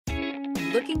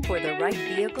Looking for the right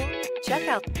vehicle? Check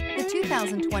out the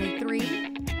 2023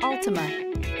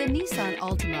 Altima. The Nissan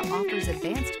Altima offers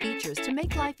advanced features to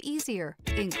make life easier,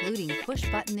 including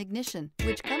push-button ignition,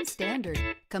 which comes standard.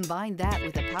 Combine that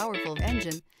with a powerful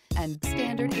engine and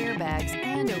standard airbags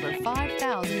and over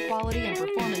 5,000 quality and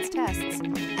performance tests,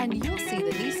 and you'll see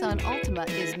the Nissan Altima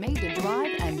is made to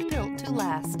drive and built to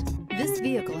last. This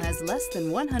vehicle has less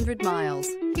than 100 miles.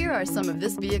 Here are some of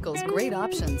this vehicle's great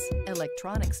options: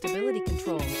 electronic stability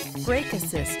control, brake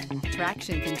assist,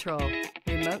 traction control,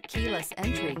 remote keyless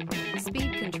entry,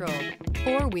 speed control,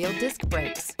 four-wheel disc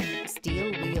brakes,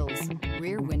 steel wheels,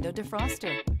 rear window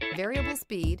defroster, variable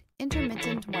speed,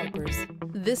 intermittent wipers.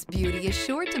 This beauty is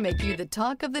sure to make you the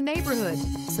talk of the neighborhood.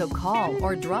 So call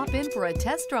or drop in for a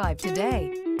test drive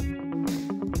today.